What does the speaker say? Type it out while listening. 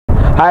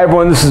Hi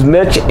everyone, this is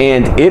Mitch,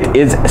 and it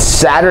is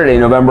Saturday,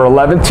 November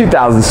 11th,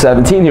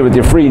 2017, here with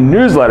your free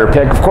newsletter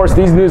pick. Of course,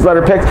 these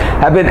newsletter picks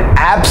have been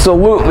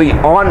absolutely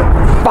on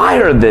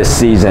fire this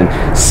season.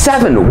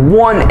 7,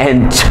 1,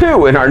 and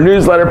 2 in our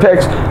newsletter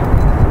picks.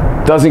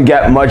 Doesn't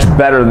get much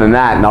better than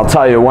that. And I'll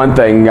tell you one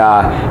thing,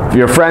 if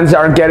your friends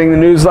aren't getting the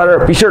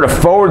newsletter, be sure to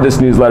forward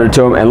this newsletter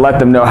to them and let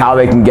them know how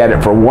they can get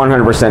it for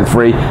 100%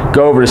 free.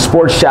 Go over to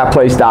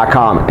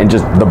sportschatplace.com and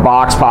just the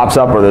box pops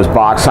up, or those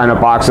box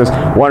sign-up boxes,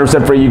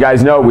 100% free. You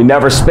guys know we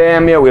never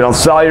spam you. We don't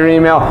sell your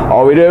email.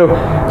 All we do,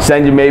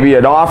 send you maybe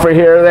an offer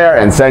here or there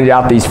and send you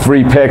out these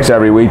free picks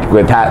every week,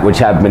 which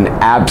have been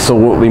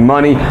absolutely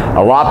money.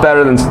 A lot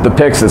better than the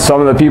picks that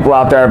some of the people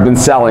out there have been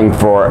selling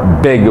for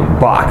big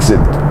bucks.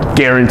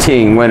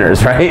 Guaranteeing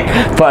winners, right?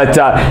 But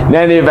in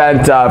any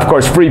event, of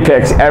course, free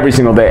picks every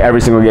single day,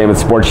 every single game at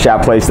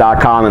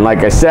sportschatplace.com. And like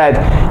I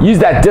said, use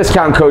that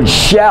discount code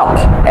SHELL,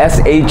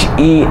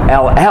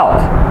 S-H-E-L-L.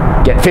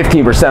 Get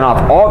 15%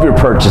 off all of your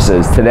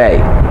purchases today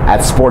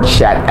at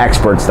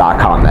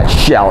sportschatexperts.com. That's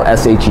SHELL,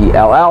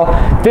 S-H-E-L-L.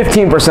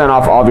 15%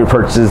 off all of your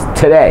purchases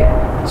today.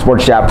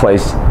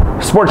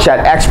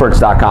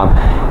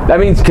 sportschatexperts.com. That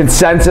means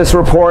consensus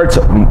reports,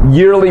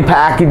 yearly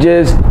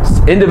packages,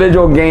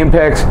 individual game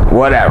picks,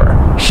 whatever.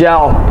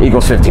 Shell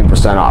equals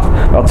 15% off.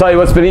 I'll tell you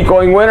what's been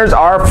equaling winners,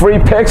 our free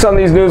picks on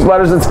these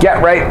newsletters. Let's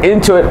get right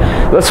into it.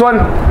 This one,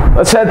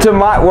 let's head to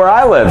where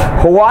I live,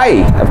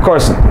 Hawaii. Of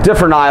course,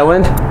 different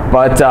island,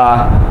 but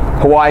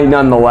Hawaii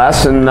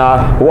nonetheless. And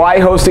Hawaii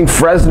hosting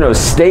Fresno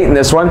State in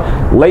this one.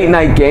 Late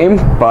night game,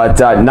 but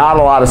not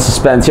a lot of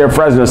suspense here.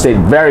 Fresno State,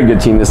 very good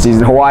team this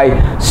season. Hawaii,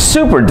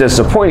 super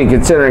disappointing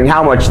considering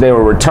how much they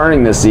were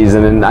returning this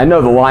season. And I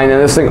know the line in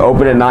this thing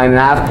opened at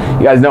 9.5.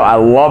 You guys know I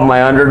love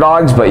my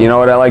underdogs, but you know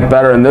what I like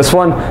better in this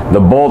one? The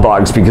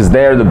Bulldogs, because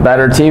they're the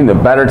better team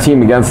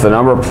against the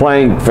number,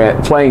 playing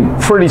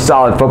pretty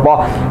solid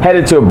football.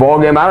 Headed to a bowl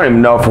game. I don't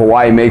even know if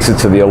Hawaii makes it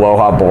to the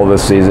Aloha Bowl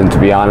this season, to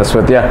be honest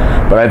with you.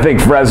 But I think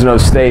Fresno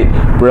State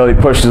really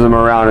pushes them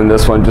around in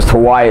this one. Just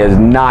Hawaii has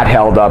not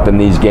held up in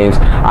these games.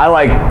 I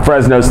like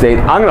Fresno State.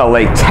 I'm going to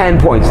lay 10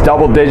 points,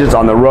 double digits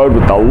on the road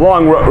with the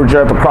long road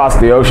trip across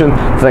the ocean,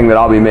 thing that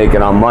I'll be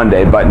making on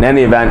Monday. But in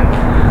any event,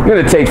 I'm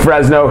going to take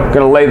Fresno, going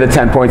to lay the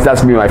 10 points.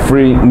 That's going to be my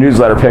free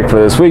newsletter pick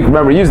for this week.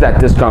 Remember, use that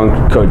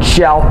discount code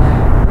SHELL.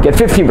 Get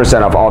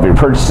 15% off all of your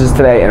purchases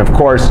today. And of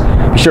course,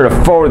 be sure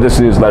to forward this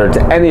newsletter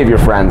to any of your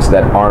friends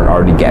that aren't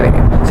already getting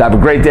it. So have a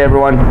great day,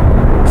 everyone.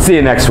 See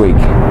you next week.